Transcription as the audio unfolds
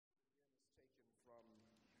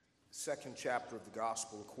second chapter of the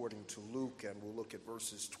Gospel according to Luke, and we'll look at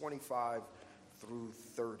verses 25 through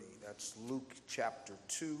 30. That's Luke chapter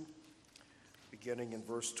 2, beginning in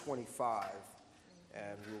verse 25,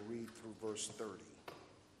 and we'll read through verse 30.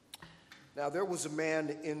 Now there was a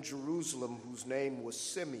man in Jerusalem whose name was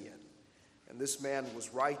Simeon, and this man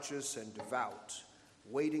was righteous and devout,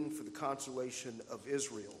 waiting for the consolation of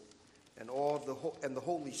Israel, and the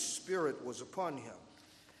Holy Spirit was upon him.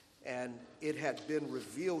 And it had been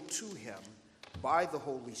revealed to him by the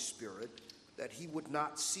Holy Spirit that he would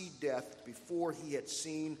not see death before he had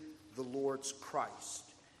seen the Lord's Christ.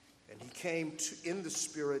 And he came in the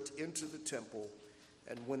Spirit into the temple,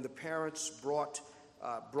 and when the parents brought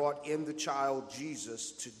in the child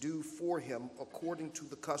Jesus to do for him according to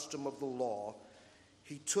the custom of the law,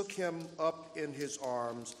 he took him up in his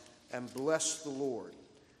arms and blessed the Lord,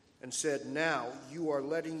 and said, "Now you are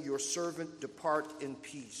letting your servant depart in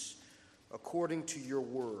peace, according to your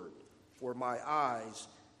word, for my eyes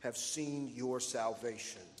have seen your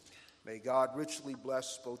salvation." May God richly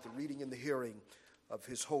bless both the reading and the hearing of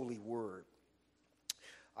his holy word.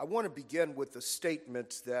 I want to begin with a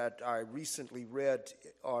statement that I recently read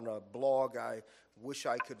on a blog. I wish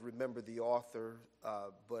I could remember the author,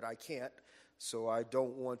 but I can't, so I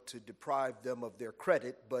don't want to deprive them of their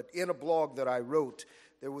credit. But in a blog that I wrote,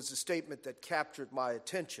 there was a statement that captured my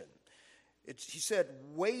attention. He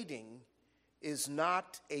said, "Waiting is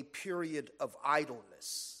not a period of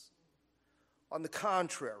idleness. On the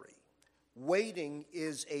contrary, waiting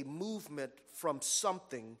is a movement from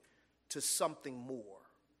something to something more."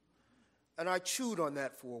 And I chewed on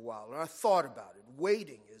that for a while, and I thought about it.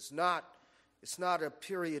 Waiting is not a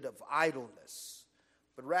period of idleness,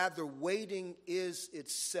 but rather waiting is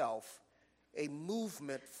itself a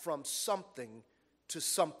movement from something to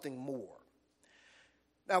something more.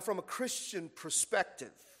 Now, from a Christian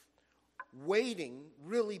perspective, waiting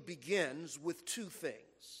really begins with two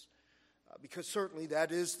things, because certainly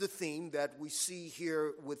that is the theme that we see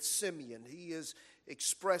here with Simeon. He is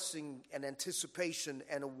expressing an anticipation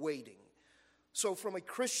and a waiting. So from a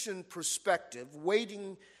Christian perspective,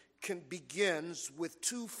 waiting begins with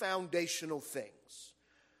two foundational things.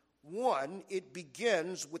 One, it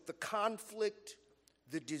begins with the conflict,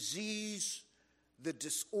 the disease, the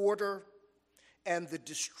disorder, and the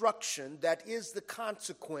destruction that is the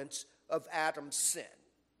consequence of Adam's sin.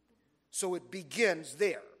 So it begins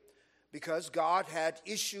there, because God had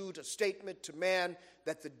issued a statement to man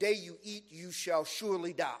that the day you eat, you shall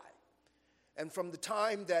surely die. And from the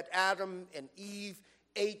time that Adam and Eve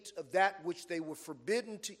ate of that which they were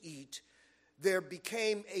forbidden to eat, there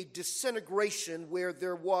became a disintegration where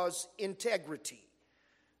there was integrity.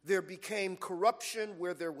 There became corruption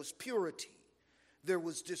where there was purity. There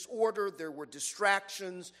was disorder, there were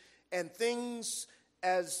distractions, and things,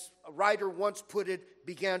 as a writer once put it,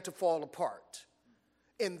 began to fall apart.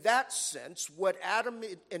 In that sense, what Adam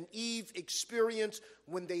and Eve experienced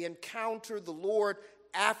when they encounter the Lord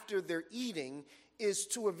after their eating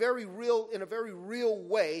is in a very real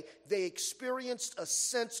way, they experienced a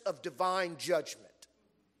sense of divine judgment.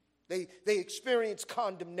 They experienced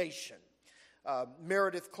condemnation.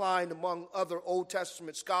 Meredith Kline, among other Old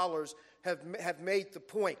Testament scholars, have made the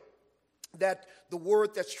point that the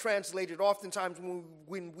word that's translated oftentimes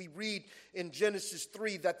when we read in Genesis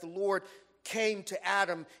 3 that the Lord came to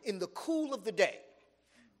Adam in the cool of the day.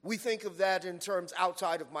 We think of that in terms,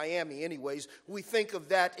 outside of Miami anyways, we think of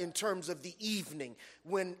that in terms of the evening,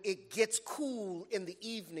 when it gets cool in the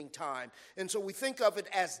evening time. And so we think of it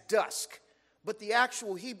as dusk. But the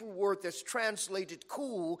actual Hebrew word that's translated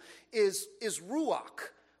cool is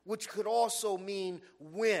ruach, which could also mean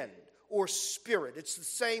wind or spirit. It's the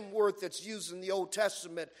same word that's used in the Old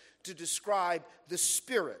Testament to describe the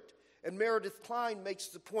Spirit. And Meredith Kline makes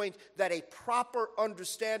the point that a proper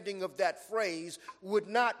understanding of that phrase would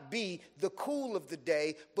not be the cool of the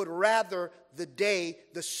day, but rather the day,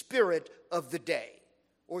 the spirit of the day,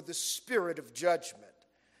 or the spirit of judgment.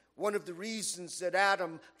 One of the reasons that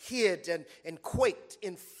Adam hid and quaked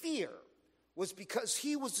in fear was because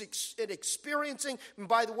he was experiencing, and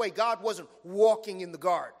by the way, God wasn't walking in the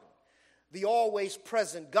garden. The always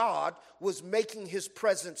present God was making his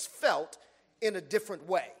presence felt in a different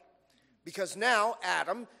way. Because now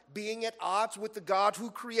Adam, being at odds with the God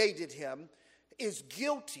who created him, is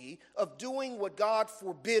guilty of doing what God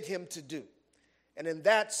forbid him to do. And in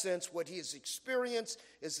that sense, what he has experienced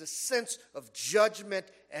is a sense of judgment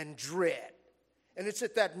and dread. And it's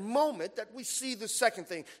at that moment that we see the second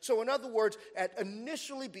thing. So in other words,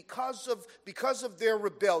 initially because of their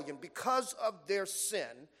rebellion, because of their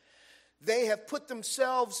sin, they have put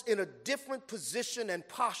themselves in a different position and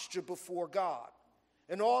posture before God.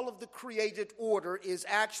 And all of the created order is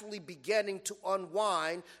actually beginning to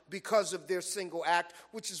unwind because of their single act,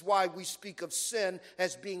 which is why we speak of sin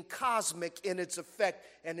as being cosmic in its effect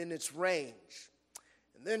and in its range.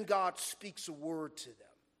 And then God speaks a word to them.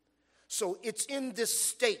 So it's in this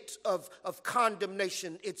state of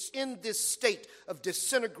condemnation, it's in this state of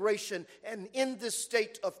disintegration, and in this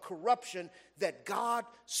state of corruption that God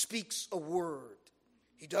speaks a word.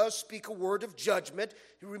 He does speak a word of judgment.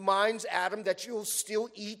 He reminds Adam that you'll still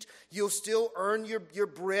eat, you'll still earn your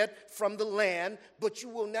bread from the land, but you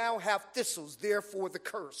will now have thistles, therefore the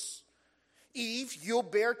curse. Eve, you'll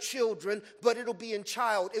bear children, but it'll be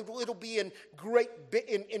it'll be in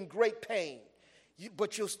great pain.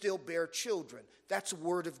 But you'll still bear children. That's a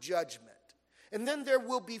word of judgment. And then there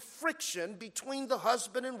will be friction between the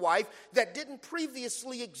husband and wife that didn't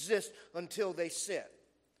previously exist until they sin.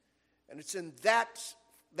 And it's in that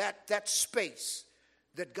space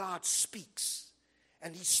that God speaks.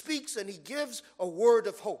 And he speaks and he gives a word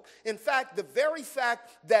of hope. In fact, the very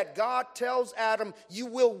fact that God tells Adam, you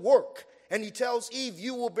will work, and he tells Eve,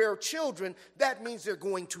 you will bear children, that means they're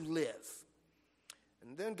going to live.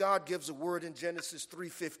 And then God gives a word in Genesis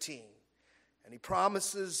 3:15. And he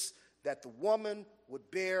promises that the woman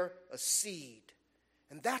would bear a seed.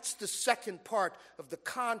 And that's the second part of the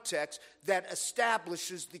context that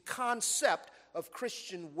establishes the concept of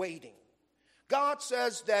Christian waiting. God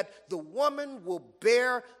says that the woman will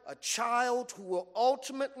bear a child who will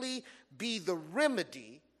ultimately be the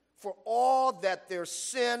remedy for all that their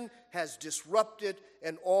sin has disrupted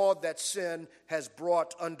and all that sin has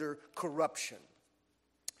brought under corruption.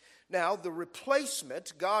 Now, the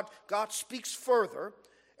replacement, God speaks further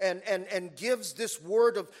and gives this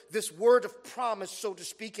word of promise, so to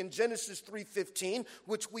speak, in Genesis 3:15,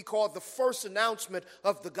 which we call the first announcement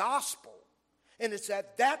of the gospel. And it's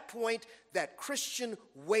at that point that Christian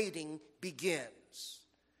waiting begins.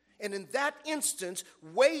 And in that instance,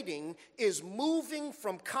 waiting is moving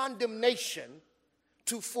from condemnation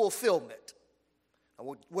to fulfillment.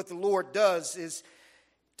 And what the Lord does is,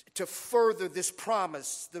 to further this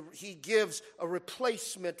promise, he gives a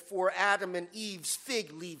replacement for Adam and Eve's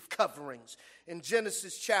fig leaf coverings. In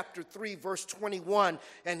Genesis chapter 3, verse 21,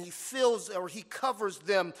 and he covers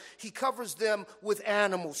them with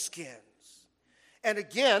animal skins. And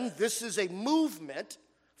again, this is a movement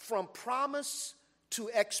from promise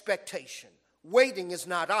to expectation. Waiting is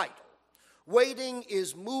not idle. Waiting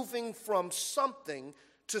is moving from something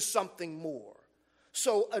to something more.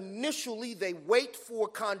 So initially they wait for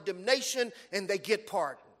condemnation and they get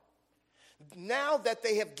pardon. Now that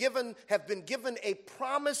they have been given a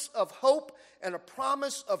promise of hope and a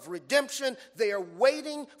promise of redemption, they are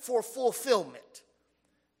waiting for fulfillment.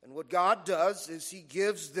 And what God does is he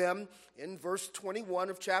gives them, in verse 21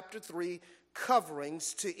 of chapter 3,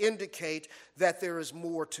 coverings to indicate that there is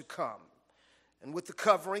more to come. And with the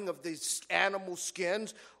covering of these animal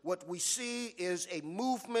skins, what we see is a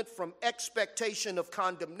movement from expectation of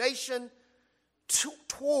condemnation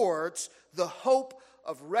towards the hope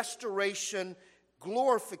of restoration,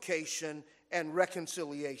 glorification, and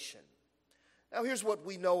reconciliation. Now, here's what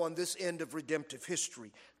we know on this end of redemptive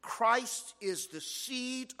history. Christ is the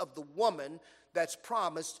seed of the woman that's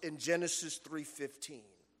promised in Genesis 3:15.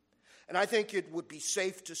 And I think it would be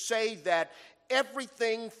safe to say that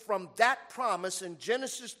everything from that promise in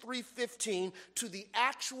Genesis 3:15 to the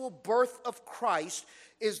actual birth of Christ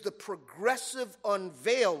is the progressive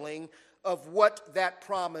unveiling of what that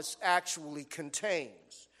promise actually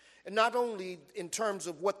contains. And not only in terms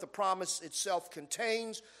of what the promise itself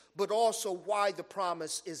contains, but also why the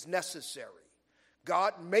promise is necessary.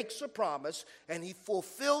 God makes a promise, and he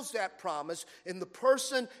fulfills that promise in the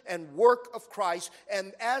person and work of Christ.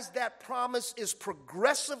 And as that promise is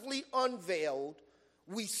progressively unveiled,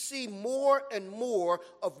 we see more and more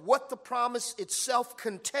of what the promise itself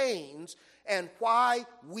contains and why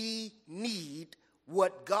we need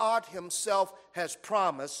what God himself has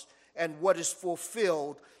promised and what is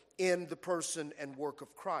fulfilled in the person and work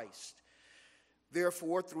of Christ.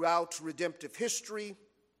 Therefore, throughout redemptive history,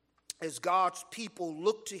 as God's people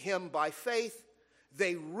look to him by faith,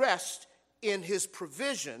 they rest in his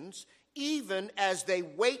provisions, even as they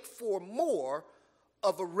wait for more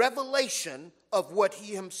of a revelation of what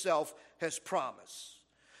he himself has promised.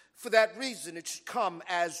 For that reason, it should come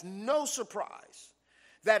as no surprise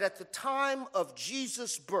that at the time of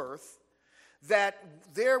Jesus' birth,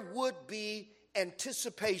 that there would be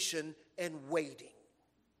anticipation and waiting.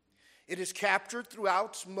 It is captured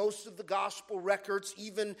throughout most of the gospel records.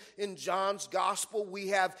 Even in John's gospel, we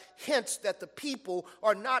have hints that the people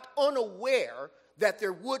are not unaware that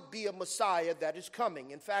there would be a Messiah that is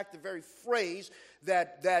coming. In fact, the very phrase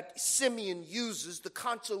that Simeon uses, the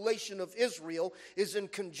consolation of Israel, is in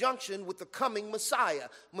conjunction with the coming Messiah.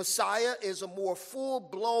 Messiah is a more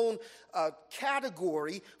full-blown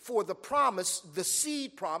category for the promise, the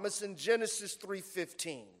seed promise in Genesis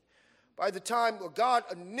 3:15. By the time God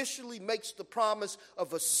initially makes the promise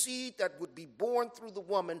of a seed that would be born through the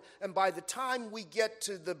woman, and by the time we get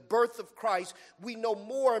to the birth of Christ, we know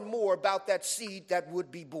more and more about that seed that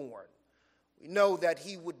would be born. We know that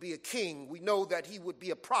he would be a king. We know that he would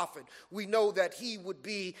be a prophet. We know that he would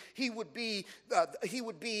be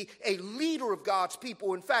a leader of God's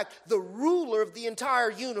people. In fact, the ruler of the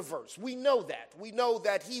entire universe. We know that. We know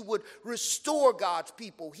that he would restore God's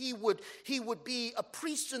people. He would be a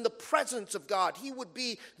priest in the presence of God. He would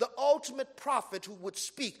be the ultimate prophet who would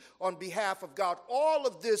speak on behalf of God. All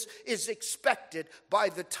of this is expected by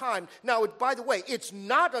the time. Now, by the way, it's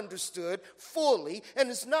not understood fully,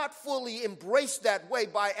 and it's not fully embraced that way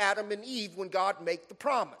by Adam and Eve when God made the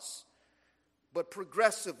promise. But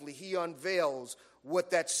progressively, he unveils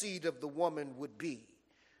what that seed of the woman would be,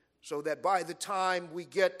 so that by the time we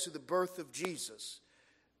get to the birth of Jesus,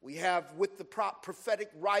 we have, with the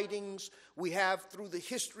prophetic writings, we have through the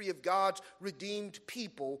history of God's redeemed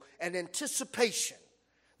people, an anticipation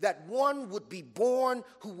that one would be born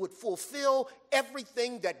who would fulfill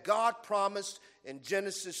everything that God promised in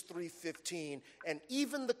Genesis 3:15. And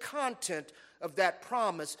even the content of that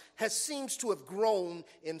promise seems to have grown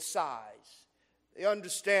in size. They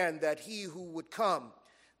understand that he who would come,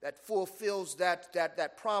 that fulfills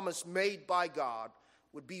that promise made by God,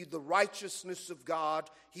 would be the righteousness of God.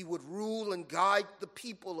 He would rule and guide the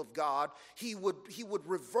people of God. He would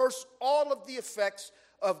reverse all of the effects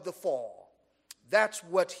of the fall. That's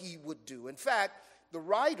what he would do. In fact, the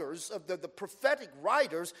writers of the prophetic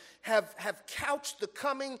writers have couched the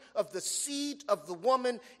coming of the seed of the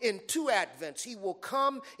woman in two advents. He will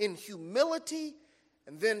come in humility,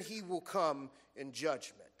 and then he will come in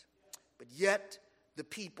judgment. But yet the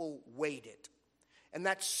people waited. And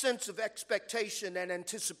that sense of expectation and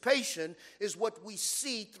anticipation is what we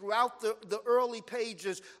see throughout the early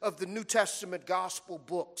pages of the New Testament gospel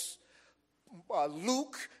books.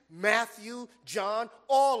 Luke, Matthew, John,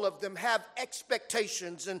 all of them have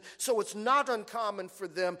expectations, and so it's not uncommon for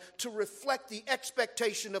them to reflect the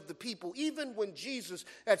expectation of the people. Even when Jesus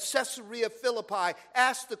at Caesarea Philippi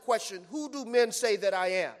asked the question, "Who do men say that I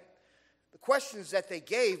am?" The questions that they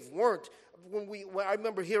gave weren't, when I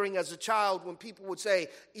remember hearing as a child when people would say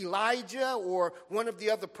Elijah or one of the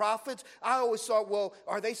other prophets, I always thought, well,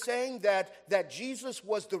 are they saying that Jesus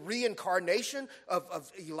was the reincarnation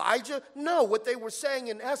of Elijah? No, what they were saying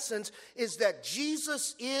in essence is that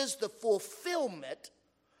Jesus is the fulfillment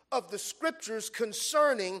of the scriptures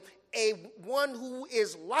concerning one who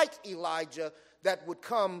is like Elijah that would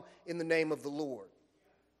come in the name of the Lord.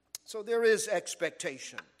 So there is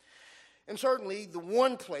expectation. And certainly the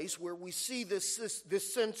one place where we see this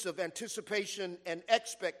sense of anticipation and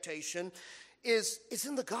expectation is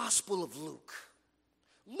in the Gospel of Luke.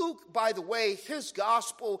 Luke, by the way, his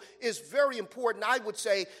gospel is very important, I would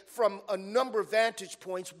say, from a number of vantage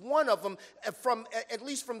points. One of them, at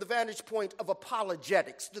least from the vantage point of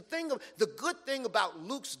apologetics. The good thing about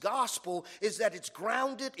Luke's gospel is that it's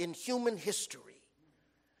grounded in human history.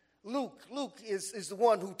 Luke is the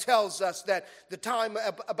one who tells us that the time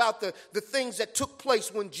about the things that took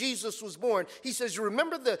place when Jesus was born. He says, you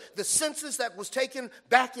remember the census that was taken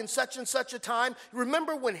back in such and such a time?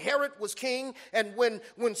 Remember when Herod was king and when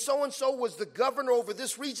so-and-so was the governor over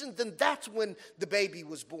this region? Then that's when the baby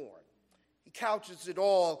was born. He couches it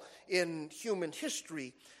all in human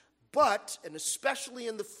history, but, and especially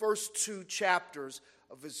in the first two chapters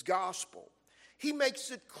of his gospel, he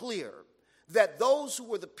makes it clear that those who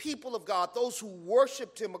were the people of God, those who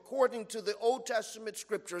worshiped him according to the Old Testament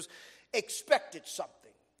scriptures, expected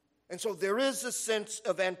something. And so there is a sense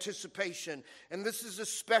of anticipation. And this is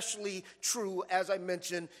especially true, as I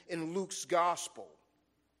mentioned, in Luke's gospel.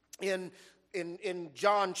 In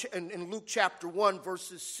Luke chapter 1,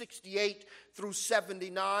 verses 68 through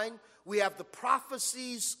 79, we have the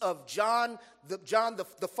prophecies of John,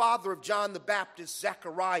 the father of John the Baptist,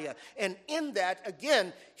 Zechariah. And in that,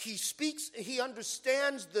 again, he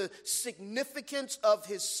understands the significance of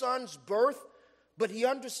his son's birth, but he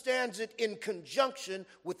understands it in conjunction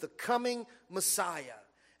with the coming Messiah.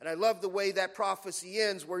 And I love the way that prophecy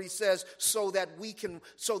ends, where he says, so that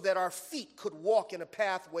our feet could walk in a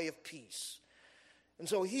pathway of peace. And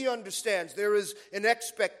so he understands there is an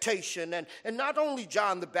expectation, and not only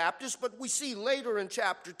John the Baptist, but we see later in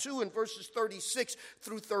chapter 2 in verses 36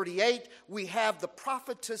 through 38, we have the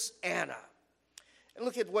prophetess Anna. And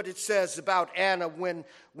look at what it says about Anna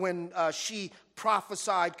when she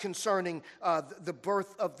prophesied concerning the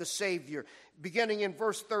birth of the Savior. Beginning in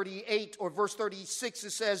verse 38 or verse 36, it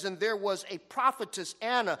says, "And there was a prophetess,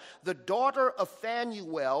 Anna, the daughter of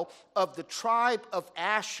Phanuel of the tribe of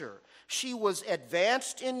Asher. She was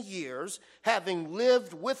advanced in years, having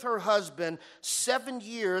lived with her husband 7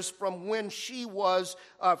 years from when she was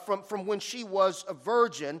a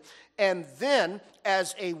virgin, and then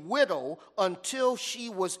as a widow until she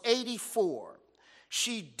was 84.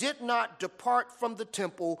 She did not depart from the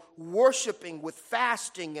temple, worshiping with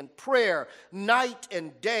fasting and prayer night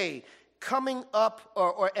and day. Coming up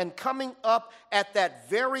at that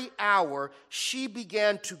very hour, she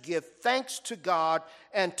began to give thanks to God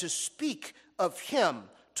and to speak of him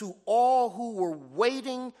to all who were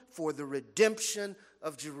waiting for the redemption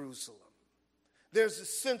of Jerusalem." There's a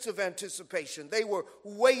sense of anticipation. They were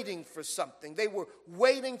waiting for something. They were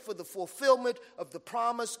waiting for the fulfillment of the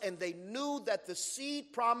promise, and they knew that the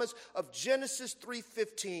seed promise of Genesis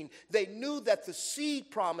 3:15, they knew that the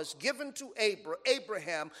seed promise given to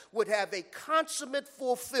Abraham would have a consummate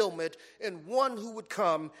fulfillment in one who would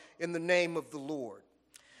come in the name of the Lord.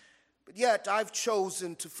 But yet, I've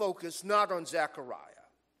chosen to focus not on Zechariah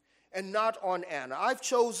and not on Anna. I've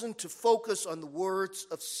chosen to focus on the words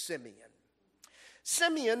of Simeon.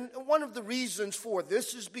 Simeon, one of the reasons for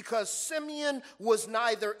this is because Simeon was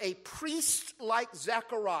neither a priest like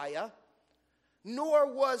Zechariah, nor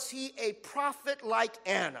was he a prophet like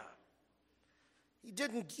Anna.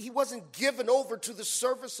 He wasn't given over to the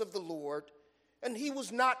service of the Lord, and he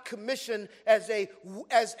was not commissioned as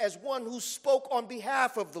one who spoke on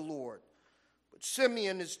behalf of the Lord. But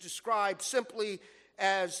Simeon is described simply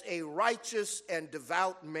as a righteous and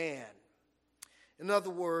devout man. In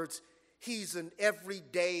other words, he's an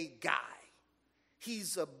everyday guy.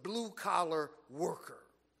 He's a blue-collar worker.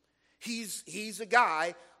 He's a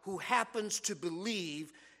guy who happens to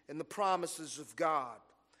believe in the promises of God.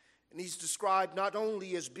 And he's described not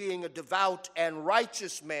only as being a devout and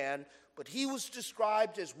righteous man, but he was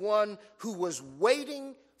described as one who was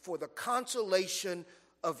waiting for the consolation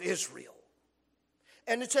of Israel.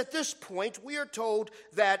 And it's at this point we are told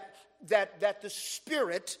that the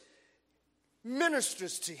Spirit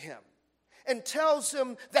ministers to him and tells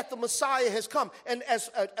him that the Messiah has come. And as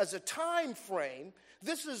a time frame,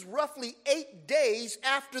 this is roughly 8 days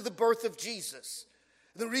after the birth of Jesus.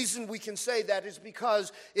 The reason we can say that is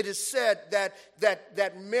because it is said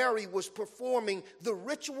that Mary was performing the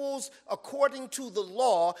rituals according to the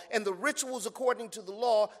law, and the rituals according to the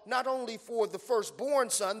law, not only for the firstborn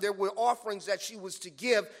son, there were offerings that she was to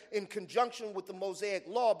give in conjunction with the Mosaic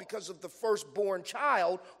law because of the firstborn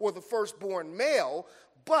child or the firstborn male,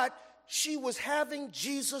 but she was having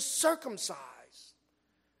Jesus circumcised.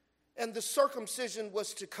 And the circumcision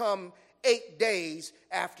was to come 8 days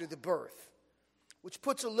after the birth, which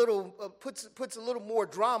puts a little more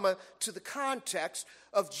drama to the context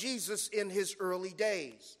of Jesus in his early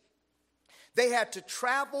days. They had to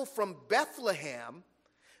travel from Bethlehem.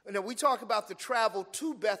 Now, we talk about the travel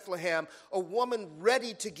to Bethlehem, a woman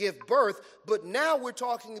ready to give birth, but now we're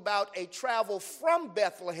talking about a travel from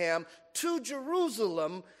Bethlehem to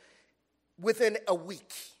Jerusalem within a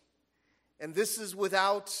week. And this is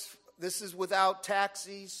without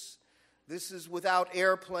taxis, this is without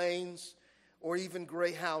airplanes, or even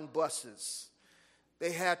Greyhound buses.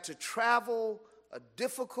 They had to travel a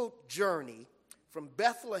difficult journey from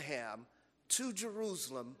Bethlehem to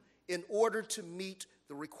Jerusalem in order to meet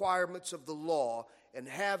the requirements of the law and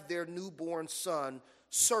have their newborn son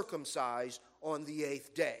circumcised on the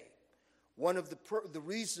 8th day. One of the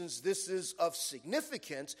reasons this is of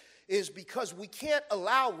significance is because we can't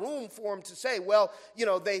allow room for him to say, well,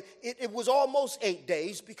 it was almost 8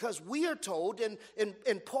 days, because we are told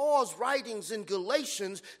in Paul's writings in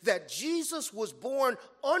Galatians that Jesus was born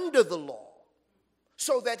under the law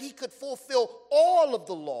so that he could fulfill all of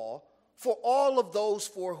the law for all of those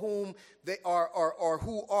for whom they are or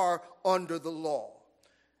who are under the law.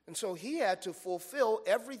 And so he had to fulfill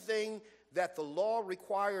everything that the law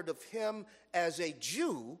required of him as a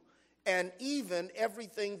Jew, and even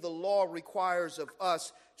everything the law requires of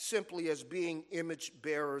us simply as being image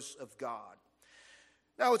bearers of God.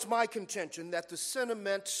 Now, it's my contention that the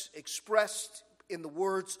sentiments expressed in the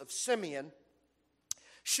words of Simeon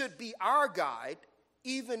should be our guide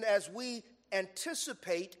even as we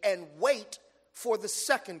anticipate and wait for the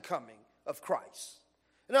second coming of Christ.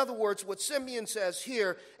 In other words, what Simeon says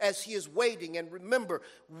here as he is waiting, and remember,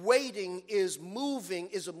 waiting is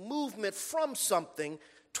a movement from something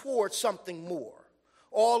towards something more.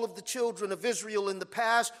 All of the children of Israel in the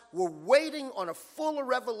past were waiting on a fuller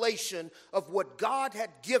revelation of what God had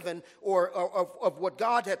given or of what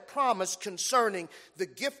God had promised concerning the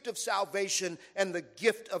gift of salvation and the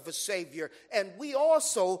gift of a Savior. And we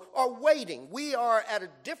also are waiting. We are at a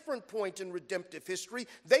different point in redemptive history.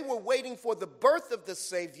 They were waiting for the birth of the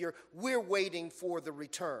Savior. We're waiting for the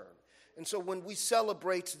return. And so when we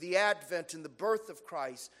celebrate the advent and the birth of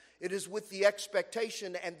Christ, it is with the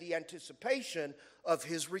expectation and the anticipation of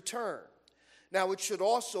his return. Now, it should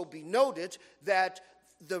also be noted that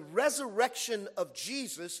the resurrection of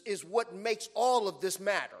Jesus is what makes all of this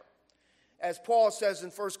matter. As Paul says in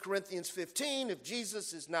 1 Corinthians 15, if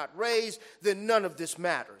Jesus is not raised, then none of this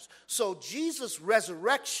matters. So Jesus'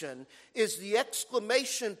 resurrection is the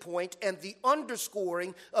exclamation point and the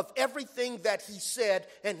underscoring of everything that he said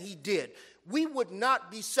and he did. We would not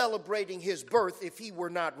be celebrating his birth if he were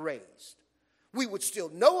not raised. We would still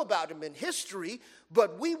know about him in history,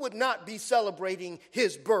 but we would not be celebrating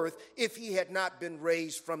his birth if he had not been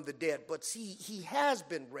raised from the dead. But see, he has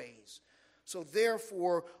been raised. So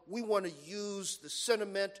therefore, we want to use the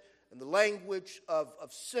sentiment and the language of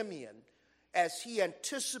Simeon as he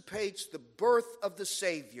anticipates the birth of the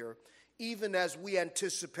Savior, even as we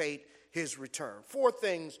anticipate his return. 4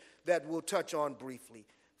 things that we'll touch on briefly.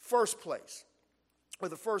 First place, or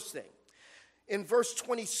the first thing. In verse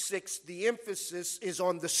 26, the emphasis is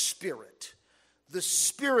on the Spirit. The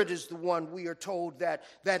Spirit is the one, we are told, that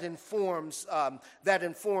informs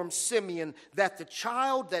Simeon that the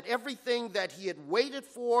child, that everything that he had waited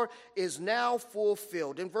for is now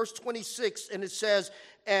fulfilled. In verse 26, and it says,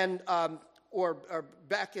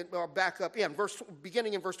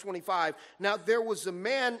 beginning in verse 25. Now there was a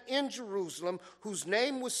man in Jerusalem whose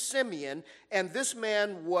name was Simeon, and this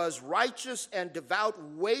man was righteous and devout,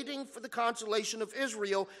 waiting for the consolation of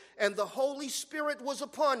Israel, and the Holy Spirit was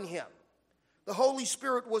upon him. The Holy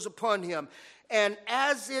Spirit was upon him. And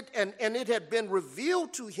it had been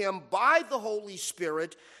revealed to him by the Holy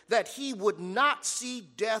Spirit that he would not see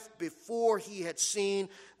death before he had seen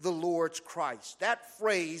the Lord's Christ. That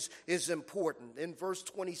phrase is important. In verse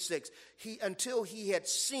 26, until he had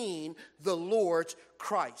seen the Lord's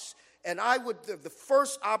Christ. And the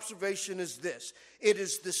first observation is this: it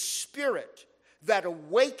is the Spirit that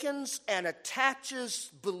awakens and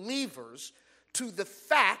attaches believers to the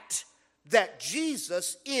fact that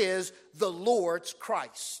Jesus is the Lord's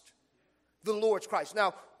Christ. The Lord's Christ.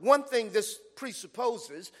 Now, one thing this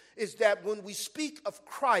presupposes is that when we speak of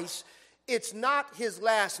Christ, it's not his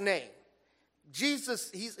last name.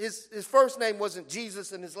 Jesus, his first name wasn't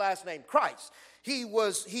Jesus and his last name Christ. He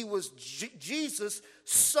was Jesus,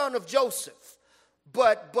 son of Joseph.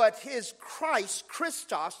 But his Christ,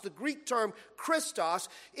 Christos, the Greek term Christos,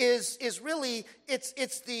 is really,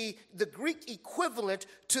 it's the Greek equivalent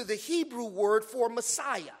to the Hebrew word for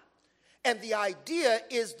Messiah. And the idea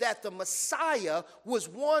is that the Messiah was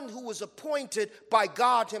one who was appointed by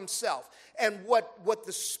God himself. And what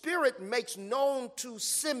the Spirit makes known to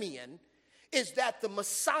Simeon is that the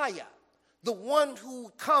Messiah, the one who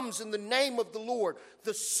comes in the name of the Lord,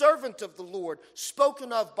 the servant of the Lord,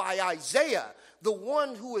 spoken of by Isaiah, the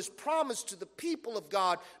one who is promised to the people of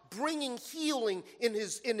God, bringing healing in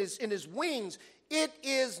his wings, it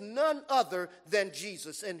is none other than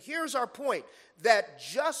Jesus. And here's our point, that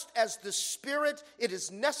just as the Spirit, it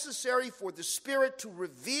is necessary for the Spirit to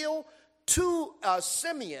reveal to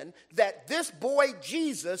Simeon that this boy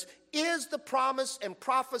Jesus is the promised and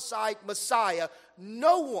prophesied Messiah,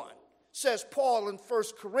 no one, says Paul in 1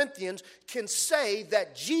 Corinthians, can say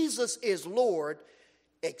that Jesus is Lord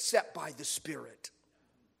except by the Spirit.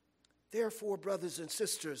 Therefore, brothers and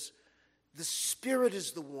sisters, the Spirit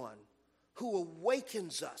is the one who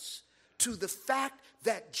awakens us to the fact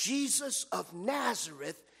that Jesus of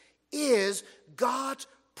Nazareth is God's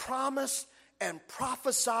promised and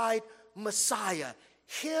prophesied Messiah,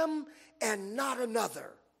 him and not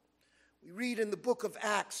another. We read in the book of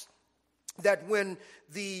Acts that when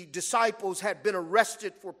the disciples had been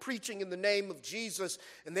arrested for preaching in the name of Jesus,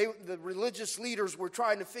 and the religious leaders were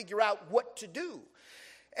trying to figure out what to do.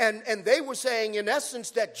 And they were saying, in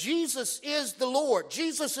essence, that Jesus is the Lord.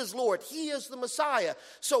 Jesus is Lord. He is the Messiah.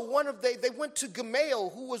 So they went to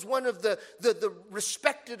Gamaliel, who was one of the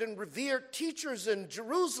respected and revered teachers in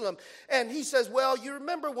Jerusalem. And he says, well, you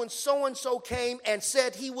remember when so-and-so came and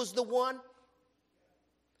said he was the one?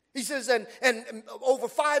 He says, and over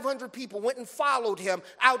 500 people went and followed him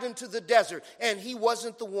out into the desert, and he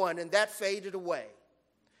wasn't the one, and that faded away.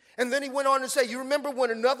 And then he went on to say, you remember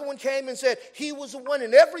when another one came and said he was the one,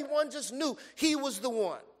 and everyone just knew he was the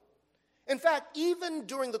one. In fact, even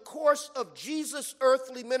during the course of Jesus'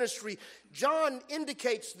 earthly ministry, John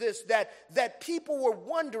indicates this, that people were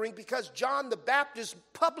wondering because John the Baptist's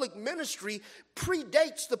public ministry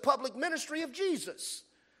predates the public ministry of Jesus.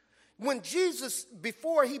 When Jesus,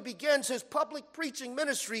 before he begins his public preaching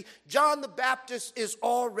ministry, John the Baptist is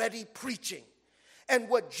already preaching. And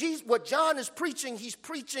what John is preaching, he's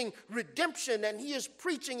preaching redemption, and he is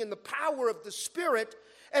preaching in the power of the Spirit,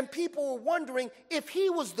 and people were wondering if he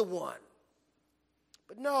was the one.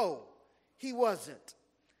 But no, he wasn't.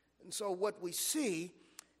 And so what we see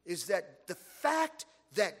is that the fact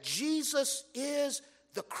that Jesus is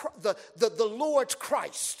the Lord's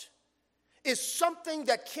Christ is something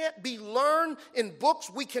that can't be learned in books.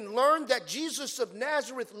 We can learn that Jesus of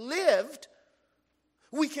Nazareth lived.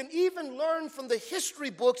 We can even learn from the history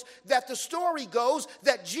books that the story goes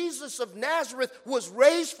that Jesus of Nazareth was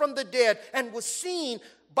raised from the dead and was seen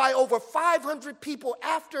by over 500 people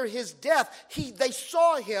after his death. They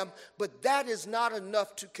saw him, but that is not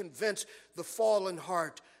enough to convince the fallen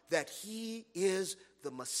heart that he is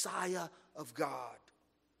the Messiah of God.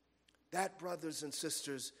 That, brothers and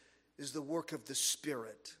sisters, is the work of the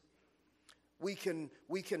Spirit. We can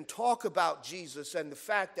talk about Jesus and the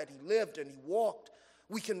fact that he lived and he walked.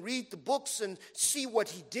 We can read the books and see what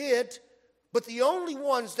he did. But the only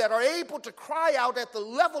ones that are able to cry out at the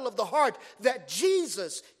level of the heart that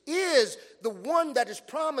Jesus is the one that is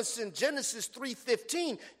promised in Genesis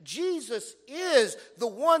 3:15. Jesus is the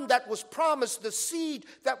one that was promised, the seed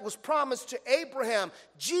that was promised to Abraham.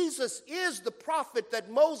 Jesus is the prophet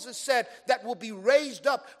that Moses said that will be raised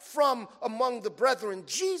up from among the brethren.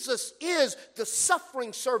 Jesus is the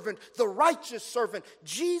suffering servant, the righteous servant.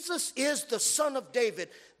 Jesus is the Son of David.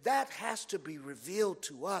 That has to be revealed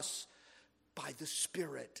to us by the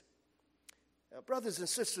Spirit. Now, brothers and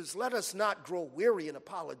sisters, let us not grow weary in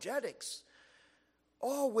apologetics.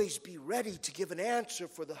 Always be ready to give an answer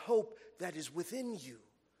for the hope that is within you.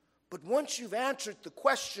 But once you've answered the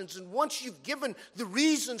questions and once you've given the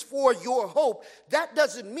reasons for your hope, that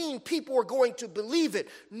doesn't mean people are going to believe it.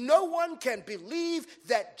 No one can believe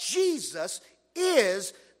that Jesus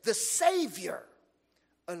is the Savior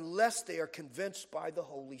unless they are convinced by the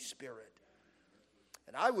Holy Spirit.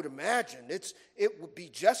 And I would imagine it would be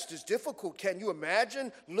just as difficult. Can you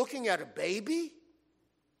imagine looking at a baby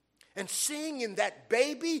and seeing in that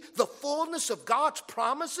baby the fullness of God's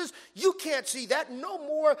promises? You can't see that no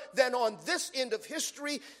more than on this end of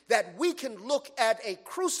history that we can look at a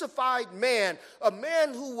crucified man, a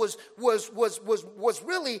man who was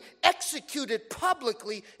really executed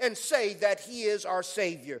publicly, and say that he is our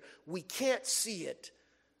Savior. We can't see it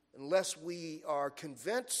unless we are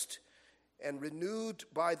convinced and renewed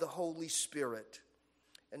by the Holy Spirit,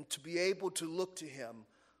 and to be able to look to him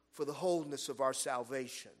for the wholeness of our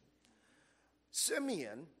salvation.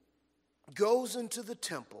 Simeon goes into the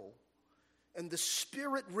temple, and the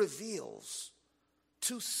Spirit reveals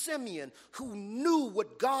to Simeon, who knew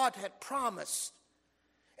what God had promised.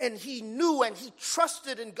 And he knew and he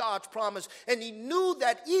trusted in God's promise. And he knew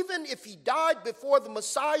that even if he died before the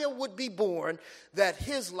Messiah would be born, that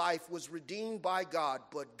his life was redeemed by God.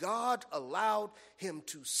 But God allowed him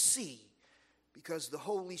to see because the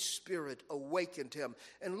Holy Spirit awakened him.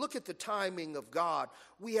 And look at the timing of God.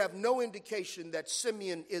 We have no indication that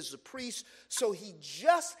Simeon is a priest, so he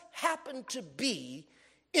just happened to be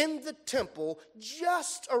in the temple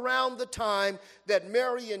just around the time that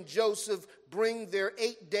Mary and Joseph bring their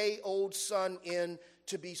 8-day-old son in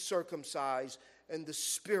to be circumcised, and the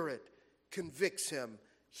Spirit convicts him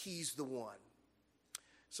he's the one.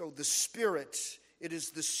 So the Spirit, it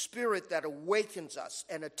is the Spirit that awakens us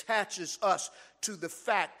and attaches us to the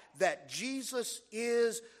fact that Jesus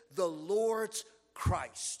is the Lord's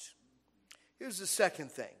Christ. Here's the second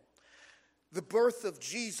thing. The birth of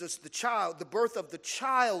Jesus, the birth of the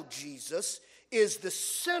child Jesus is the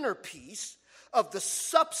centerpiece of the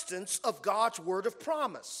substance of God's word of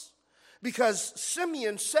promise. Because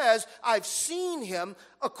Simeon says, I've seen him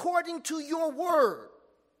according to your word.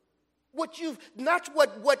 Not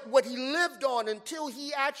what he lived on until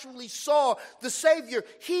he actually saw the Savior.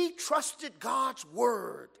 He trusted God's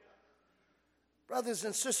word. Brothers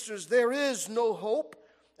and sisters, there is no hope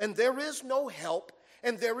and there is no help,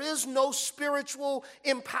 and there is no spiritual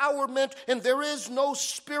empowerment, and there is no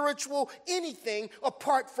spiritual anything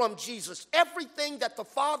apart from Jesus. Everything that the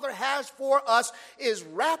Father has for us is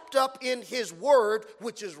wrapped up in his word,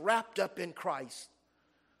 which is wrapped up in Christ.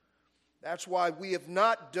 That's why we have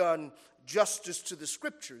not done justice to the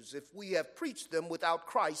scriptures if we have preached them without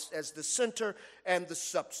Christ as the center and the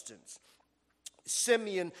substance.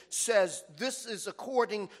 Simeon says, this is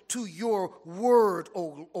according to your word,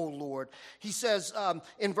 O Lord. He says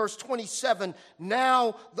in verse 27,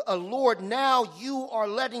 now, Lord, now you are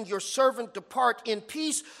letting your servant depart in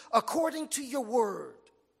peace according to your word.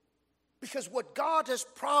 Because what God has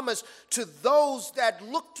promised to those that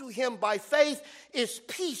look to him by faith is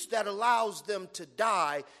peace that allows them to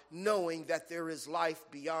die, knowing that there is life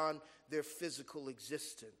beyond their physical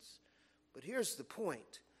existence. But here's the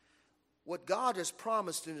point. What God has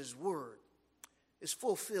promised in his word is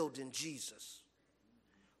fulfilled in Jesus.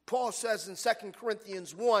 Paul says in 2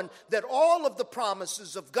 Corinthians 1 that all of the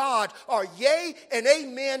promises of God are yea and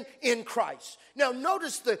amen in Christ. Now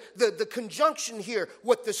notice the conjunction here.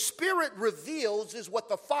 What the Spirit reveals is what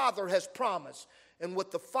the Father has promised. And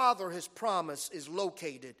what the Father has promised is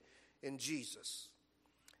located in Jesus.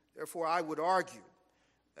 Therefore, I would argue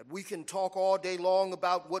that we can talk all day long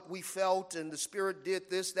about what we felt and the Spirit did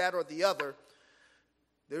this, that, or the other.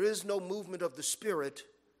 There is no movement of the Spirit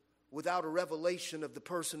without a revelation of the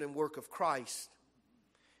person and work of Christ.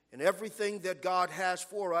 And everything that God has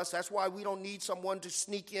for us, that's why we don't need someone to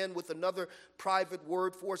sneak in with another private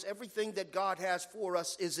word for us. Everything that God has for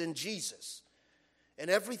us is in Jesus. And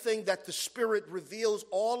everything that the Spirit reveals,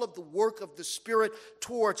 all of the work of the Spirit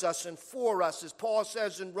towards us and for us, as Paul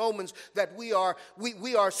says in Romans, that we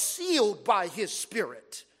are sealed by his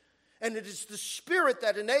Spirit. And it is the Spirit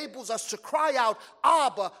that enables us to cry out,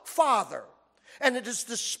 Abba, Father. And it is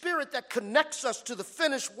the Spirit that connects us to the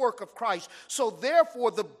finished work of Christ. So therefore,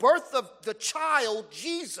 the birth of the child,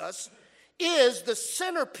 Jesus, is the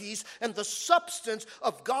centerpiece and the substance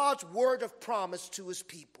of God's word of promise to his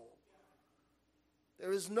people.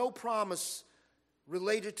 There is no promise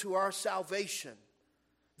related to our salvation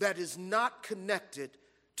that is not connected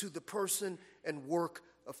to the person and work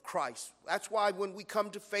of Christ. That's why when we come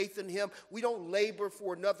to faith in him, we don't labor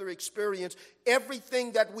for another experience.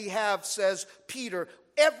 Everything that we have, says Peter,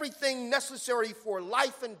 everything necessary for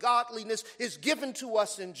life and godliness is given to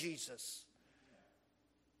us in Jesus.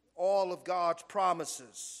 All of God's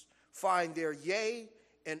promises find their yea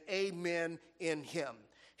and amen in him.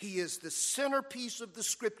 He is the centerpiece of the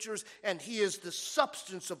scriptures, and he is the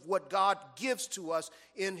substance of what God gives to us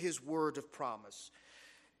in his word of promise.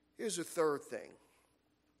 Here's a third thing.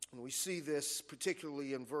 And we see this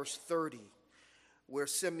particularly in verse 30, where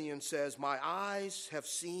Simeon says, my eyes have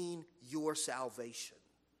seen your salvation.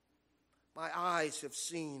 My eyes have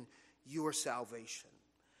seen your salvation.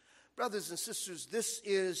 Brothers and sisters, this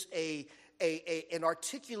is an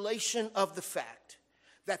articulation of the fact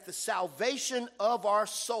that the salvation of our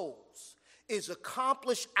souls is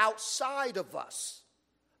accomplished outside of us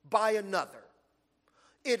by another.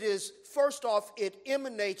 It is, first off, it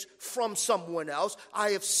emanates from someone else.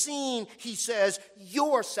 I have seen, he says,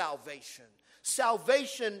 your salvation.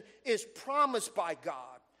 Salvation is promised by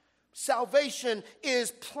God. Salvation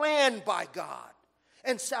is planned by God.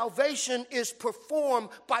 And salvation is performed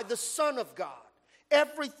by the Son of God.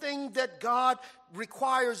 Everything that God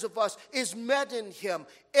requires of us is met in him.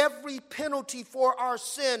 Every penalty for our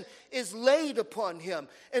sin is laid upon him.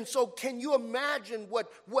 And so can you imagine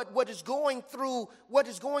what is going through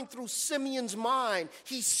Simeon's mind?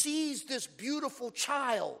 He sees this beautiful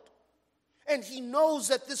child, and he knows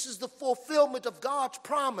that this is the fulfillment of God's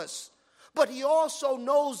promise. But he also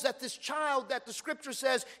knows that this child that the scripture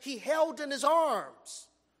says he held in his arms.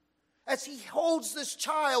 As he holds this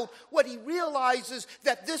child, what he realizes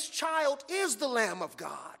that this child is the Lamb of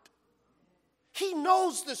God. He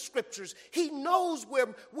knows the scriptures. He knows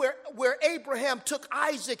where Abraham took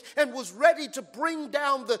Isaac and was ready to bring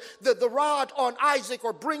down the rod on Isaac,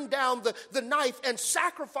 or bring down the knife and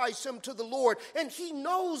sacrifice him to the Lord. And he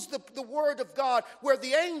knows the word of God where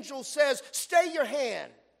the angel says, stay your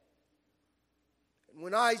hand. And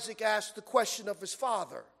when Isaac asked the question of his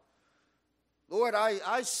father, Lord,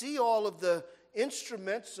 I see all of the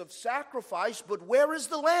instruments of sacrifice, but where is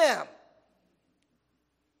the lamb?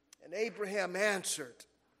 And Abraham answered,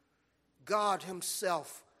 God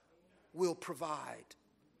himself will provide.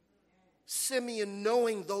 Simeon,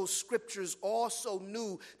 knowing those scriptures, also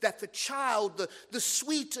knew that the child, the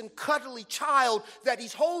sweet and cuddly child that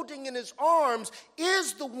he's holding in his arms,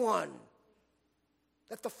 is the one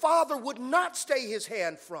that the Father would not stay his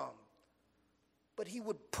hand from, but he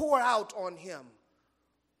would pour out on him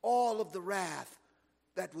all of the wrath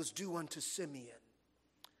that was due unto Simeon.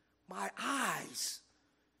 My eyes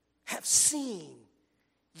have seen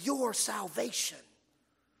your salvation.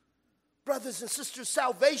 Brothers and sisters,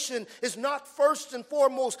 salvation is not first and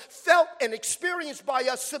foremost felt and experienced by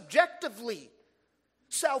us subjectively.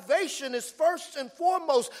 Salvation is first and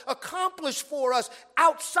foremost accomplished for us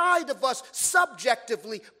outside of us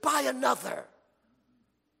subjectively by another.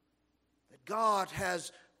 God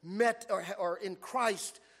has met, or in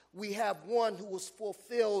Christ, we have one who has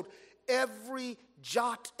fulfilled every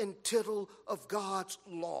jot and tittle of God's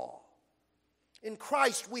law. In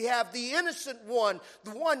Christ, we have the innocent one,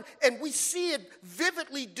 and we see it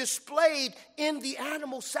vividly displayed in the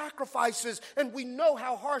animal sacrifices, and we know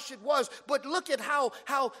how harsh it was. But look at how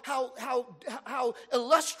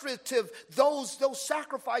illustrative those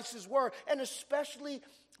sacrifices were, and especially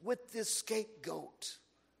with this scapegoat,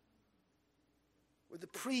 where the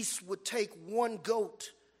priest would take one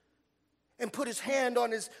goat and put his hand on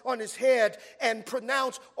his head and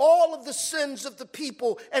pronounce all of the sins of the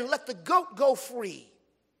people and let the goat go free.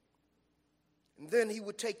 And then he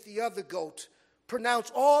would take the other goat,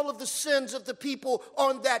 pronounce all of the sins of the people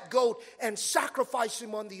on that goat, and sacrifice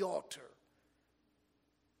him on the altar.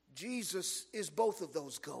 Jesus is both of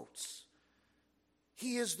those goats.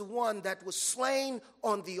 He is the one that was slain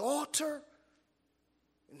on the altar,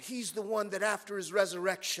 and he's the one that after his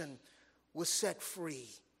resurrection was set free.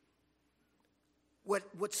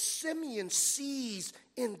 What Simeon sees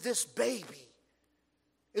in this baby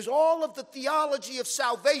is all of the theology of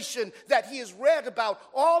salvation that he has read about,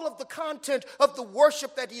 all of the content of the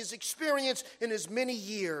worship that he has experienced in his many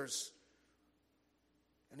years.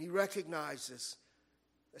 And he recognizes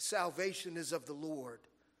that salvation is of the Lord,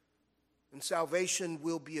 and salvation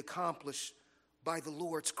will be accomplished by the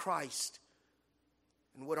Lord's Christ.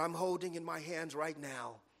 And what I'm holding in my hands right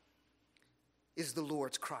now is the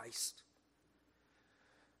Lord's Christ.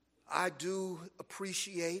 I do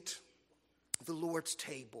appreciate the Lord's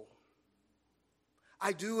table.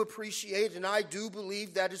 I do appreciate, and I do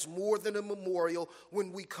believe that it's more than a memorial.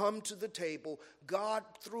 When we come to the table, God,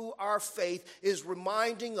 through our faith, is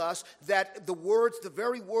reminding us that the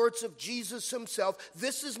very words of Jesus himself,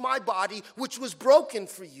 "This is my body, which was broken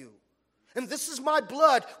for you, and this is my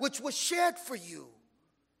blood, which was shed for you."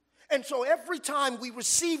 And so every time we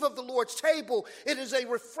receive of the Lord's table, it is a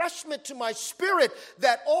refreshment to my spirit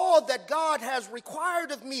that all that God has required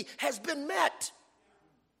of me has been met.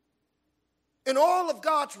 And all of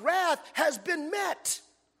God's wrath has been met.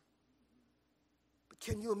 But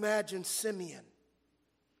can you imagine Simeon,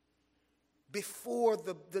 before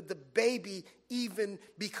the baby even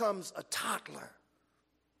becomes a toddler,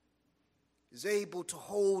 is able to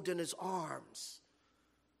hold in his arms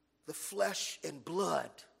the flesh and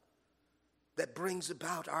blood that brings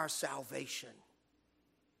about our salvation.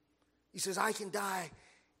 He says, I can die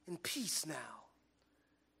in peace now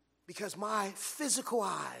because my physical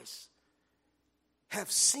eyes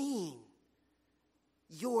have seen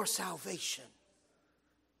your salvation.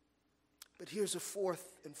 But here's a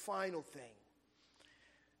fourth and final thing.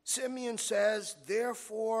 Simeon says,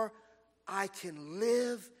 therefore, I can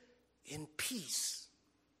live in peace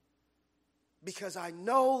because I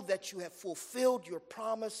know that you have fulfilled your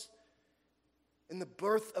promise in the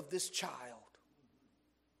birth of this child.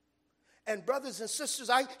 And brothers and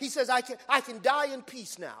sisters, he says, I can die in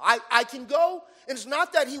peace now. I can go, and it's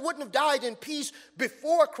not that he wouldn't have died in peace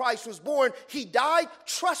before Christ was born. He died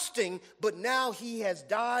trusting, but now he has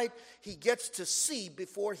died. He gets to see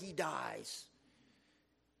before he dies.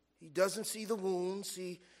 He doesn't see the wounds.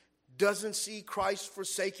 He doesn't see Christ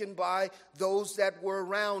forsaken by those that were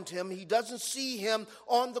around him. He doesn't see him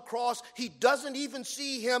on the cross. He doesn't even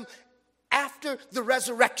see him after the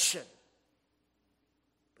resurrection.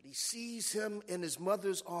 But he sees him in his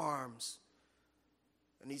mother's arms,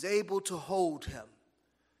 and he's able to hold him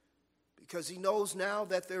because he knows now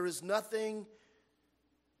that there is nothing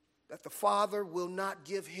that the Father will not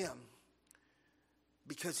give him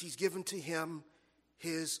because he's given to him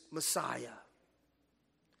his Messiah.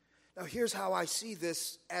 Now here's how I see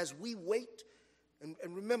this as we wait, and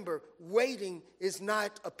remember, waiting is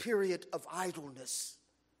not a period of idleness.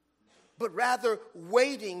 But rather,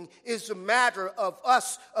 waiting is a matter of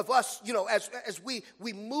us, as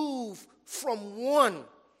we move from one,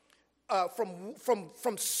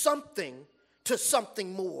 from something to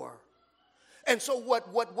something more. And so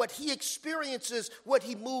what he experiences, what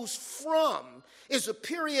he moves from, is a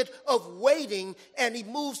period of waiting, and he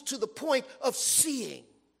moves to the point of seeing.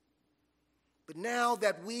 But now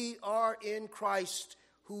that we are in Christ,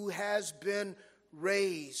 who has been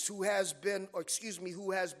raised, who has been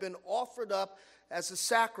offered up as a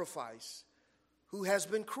sacrifice, who has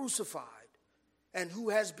been crucified, and who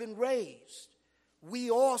has been raised,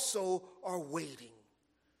 we also are waiting.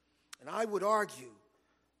 And I would argue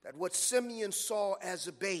that what Simeon saw as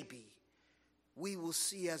a baby, we will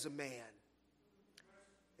see as a man.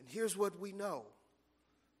 And here's what we know,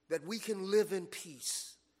 that we can live in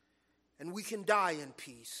peace and we can die in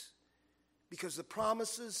peace because the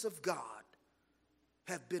promises of God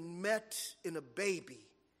have been met in a baby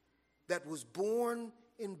that was born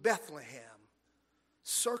in Bethlehem,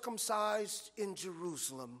 circumcised in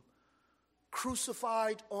Jerusalem,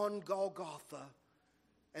 crucified on Golgotha,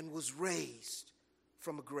 and was raised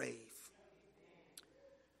from a grave.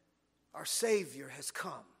 Our Savior has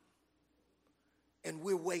come, and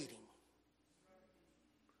we're waiting.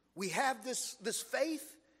 We have this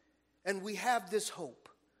faith, and we have this hope,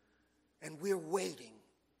 and we're waiting.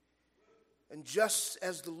 And just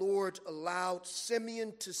as the Lord allowed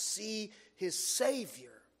Simeon to see his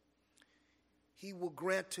Savior, he will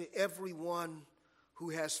grant to everyone who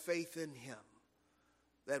has faith in him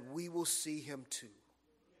that we will see him too.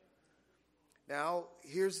 Now,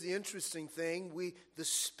 here's the interesting thing. The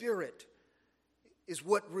Spirit is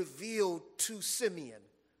what revealed to Simeon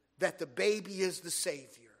that the baby is the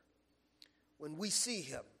Savior. When we see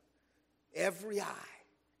him, every eye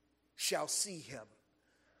shall see him.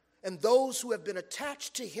 And those who have been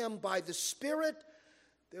attached to him by the Spirit,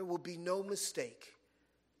 there will be no mistake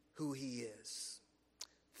who he is.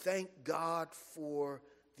 Thank God for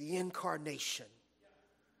the incarnation.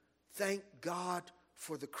 Thank God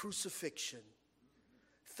for the crucifixion.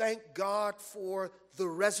 Thank God for the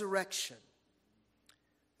resurrection.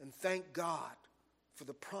 And thank God for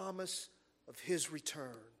the promise of his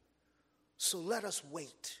return. So let us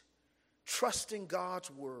wait, trusting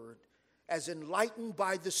God's word as enlightened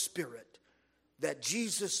by the Spirit that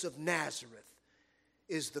Jesus of Nazareth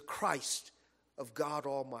is the Christ of God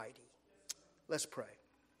Almighty. Let's pray.